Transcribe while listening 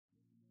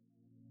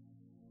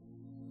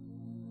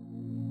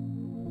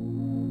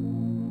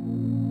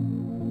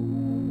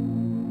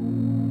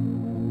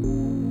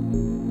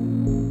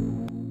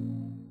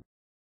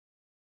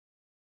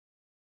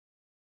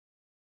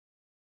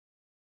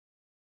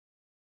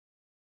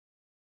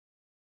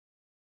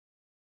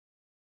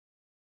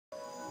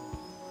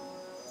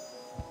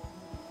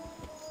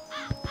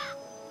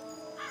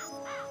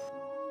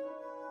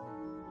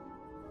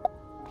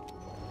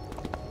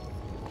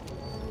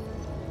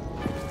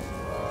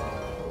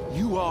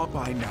You are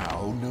by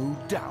now, no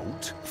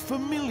doubt,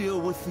 familiar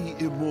with the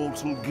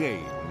Immortal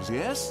games,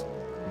 yes?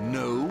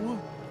 No?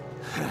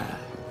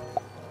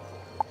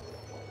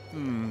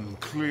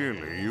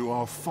 Clearly you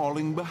are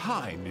falling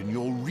behind in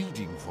your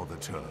reading for the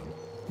term.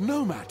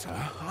 No matter,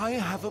 I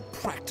have a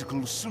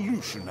practical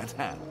solution at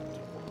hand.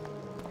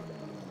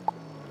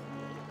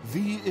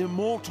 The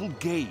Immortal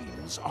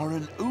Games are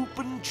an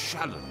open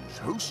challenge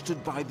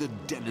hosted by the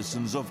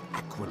denizens of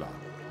Aquila,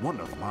 one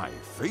of my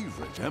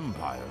favorite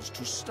empires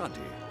to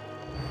study.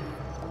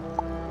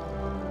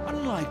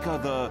 Unlike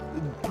other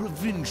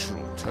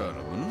provincial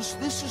tournaments,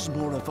 this is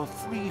more of a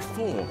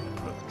free-form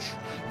approach.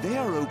 They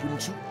are open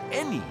to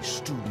any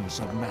students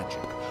of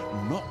magic,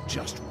 not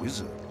just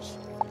wizards.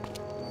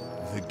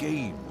 The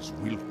games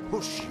will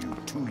push you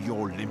to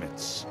your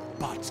limits,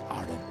 but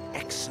are an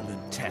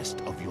excellent test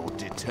of your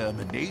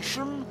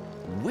determination,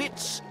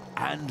 wits,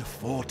 and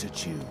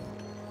fortitude.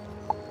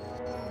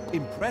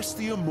 Impress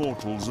the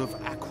immortals of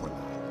Aquila,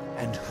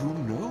 and who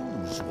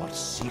knows what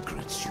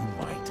secrets you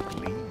might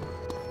glean.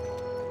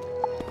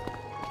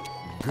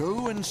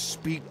 Go and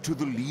speak to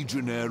the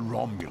Legionnaire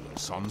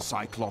Romulus on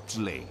Cyclops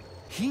Lane.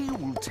 He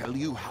will tell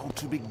you how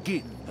to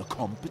begin the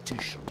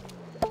competition.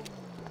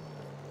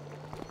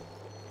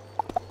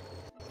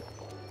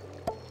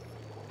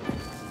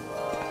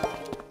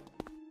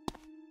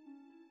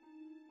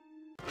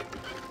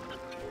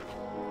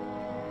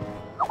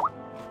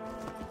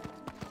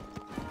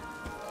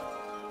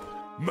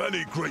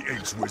 Many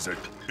greetings, Wizard.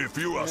 If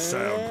you are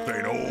sound,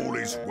 then all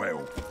is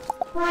well.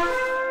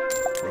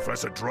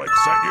 Professor Drake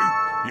sent you?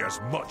 He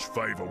has much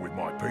favor with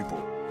my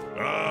people.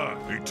 Ah,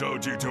 he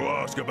told you to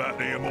ask about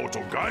the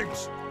Immortal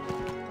Games?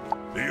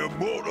 The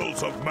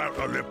Immortals of Mount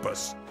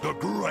Olympus, the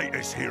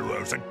greatest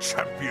heroes and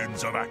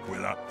champions of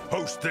Aquila,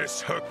 host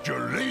this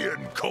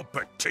Herculean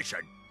competition.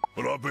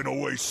 But I've been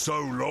away so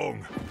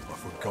long, I've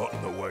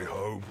forgotten the way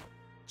home.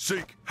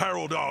 Seek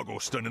Harold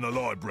Argleston in the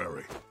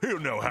library. He'll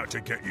know how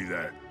to get you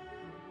there.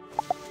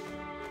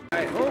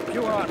 I hope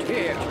you aren't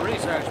here to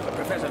research for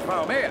Professor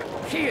Faumea.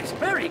 She is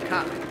very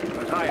kind,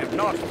 but I am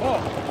not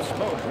fond of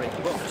smoldering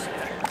books.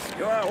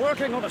 You are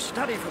working on a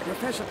study for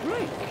Professor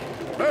Drake.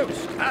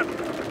 Most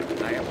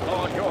admirable. I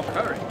applaud your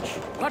courage.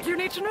 What do you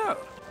need to know?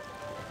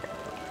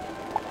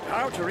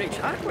 How to reach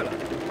Aquila?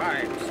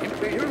 Why,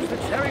 simply use the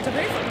cherry to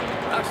Nathan.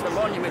 That's the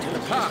monument in the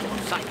park on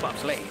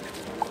Cyclops Lane.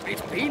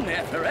 It's been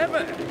there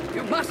forever.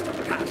 You must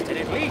have passed it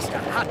at least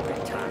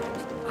 100 times.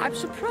 I'm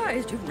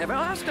surprised you've never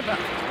asked about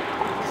it.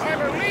 I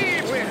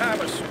believe we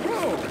have a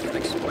scroll that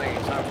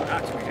explains how to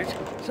activate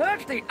it.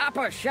 Search the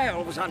upper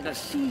shelves under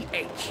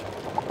CH.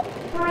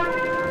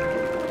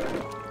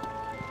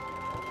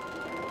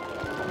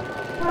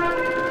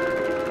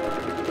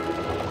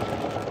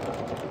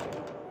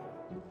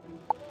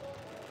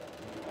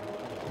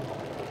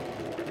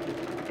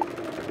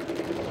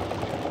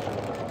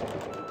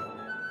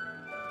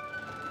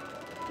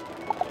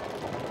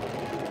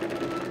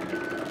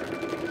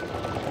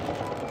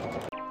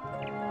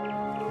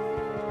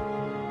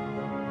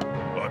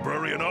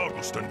 Librarian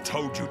Argleston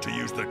told you to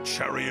use the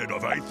Chariot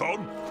of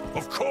Aethon?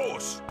 Of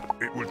course!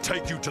 It will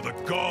take you to the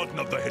Garden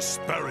of the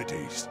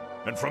Hesperides,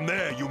 and from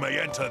there you may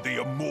enter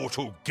the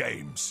Immortal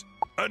Games.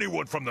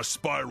 Anyone from the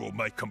Spiral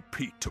may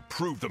compete to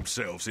prove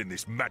themselves in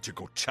this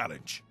magical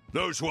challenge.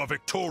 Those who are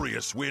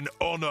victorious win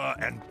honor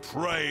and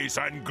praise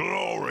and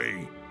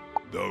glory.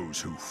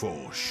 Those who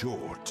fall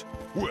short,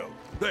 well,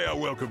 they are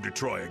welcome to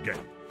try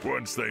again.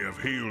 Once they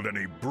have healed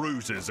any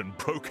bruises and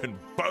broken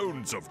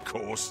bones, of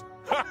course.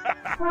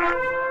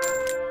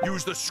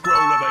 Use the Scroll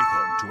of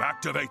Aethon to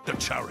activate the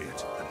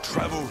chariot and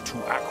travel to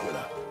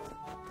Aquila.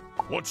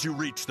 Once you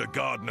reach the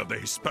Garden of the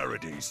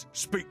Hesperides,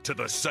 speak to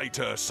the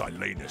satyr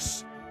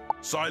Silenus.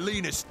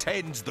 Silenus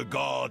tends the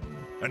garden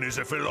and is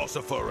a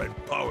philosopher and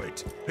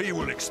poet. He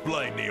will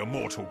explain the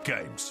Immortal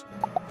Games.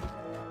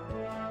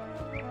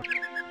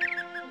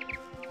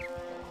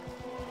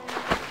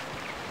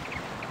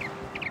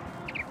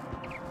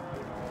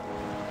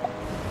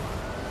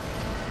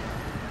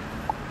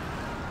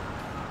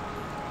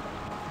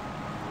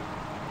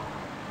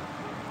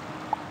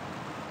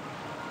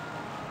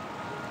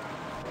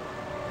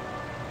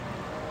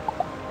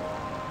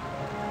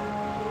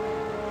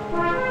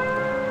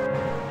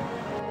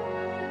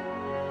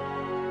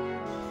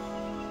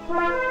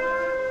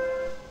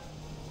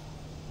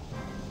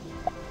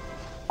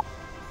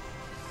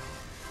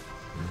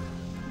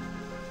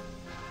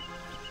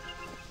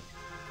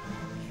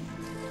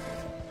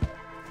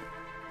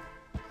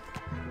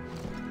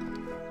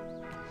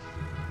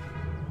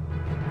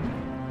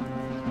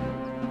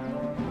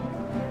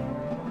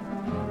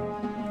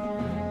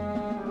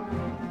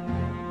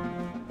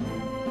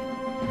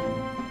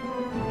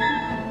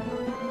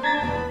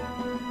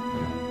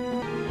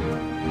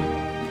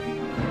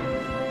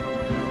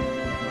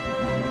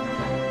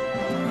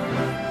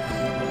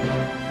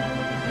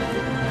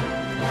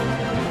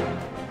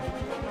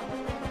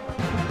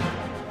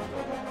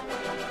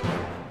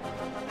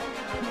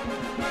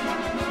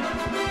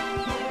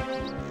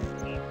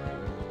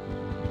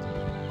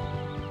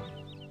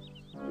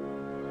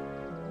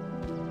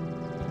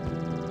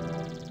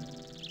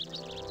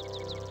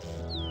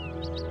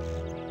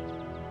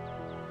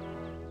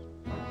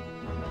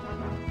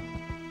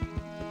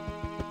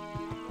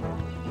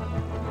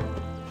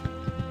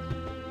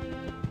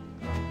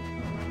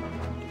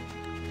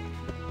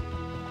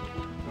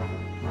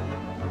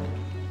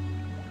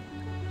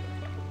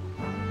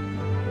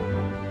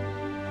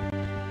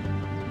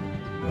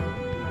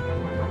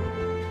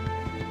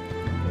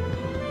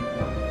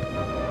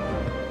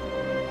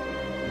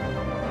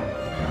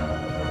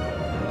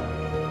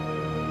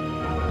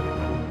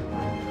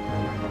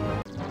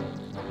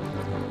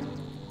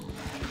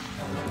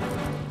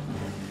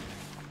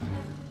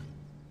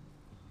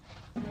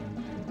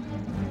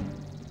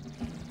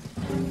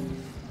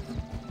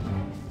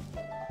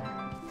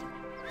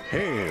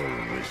 Hail,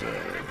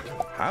 wizard.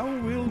 How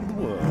will the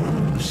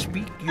world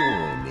speak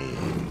your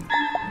name?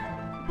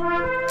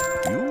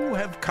 You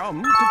have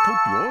come to put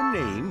your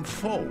name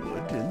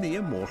forward in the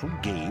Immortal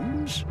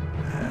Games?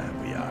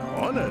 We are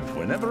honored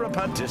whenever a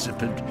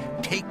participant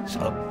takes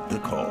up the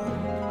call.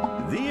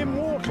 The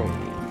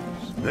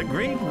Immortals, the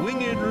great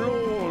winged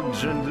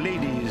lords and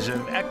ladies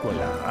of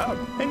Aquila,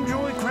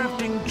 enjoy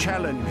crafting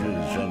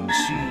challenges and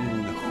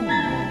seeing who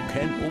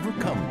can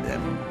overcome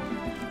them.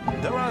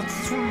 There are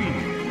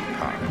 3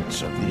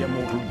 parts of the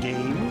Immortal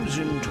Games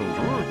in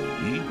total,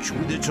 each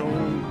with its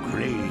own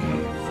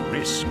grave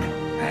risk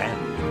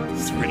and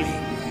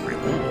thrilling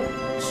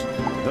rewards.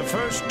 The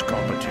first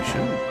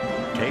competition,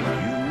 take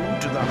you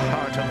to the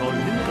heart of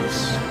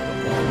Olympus,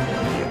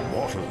 the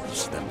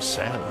Immortals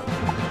themselves.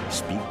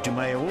 Speak to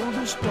my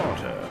oldest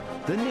daughter,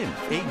 the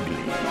nymph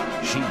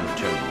Aquila. She will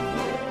tell you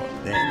more.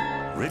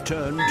 Then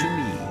return to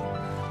me.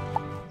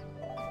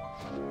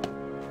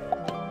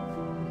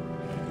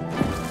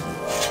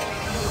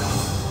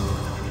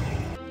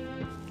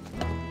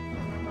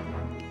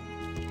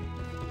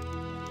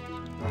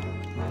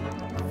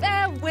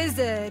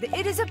 Wizard,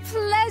 it is a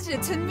pleasure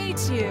to meet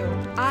you.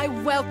 I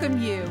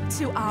welcome you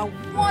to our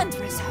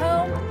wondrous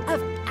home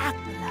of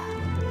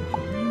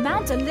Aquila.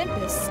 Mount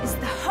Olympus is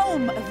the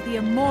home of the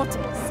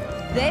Immortals.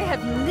 They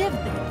have lived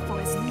there for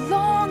as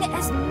long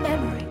as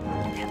memory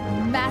and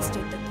have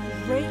mastered the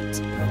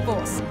great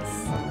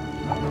forces.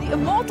 The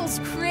Immortals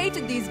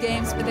created these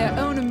games for their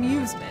own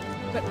amusement,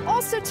 but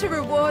also to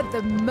reward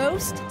the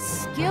most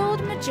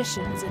skilled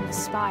magicians in the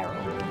spiral.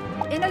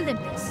 In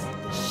Olympus,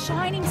 the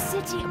shining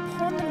city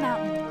upon the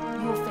mountain,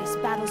 you will face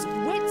battles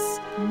of wits,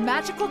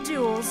 magical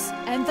duels,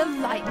 and the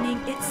lightning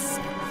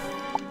itself.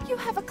 You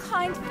have a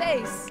kind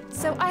face,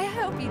 so I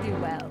hope you do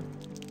well.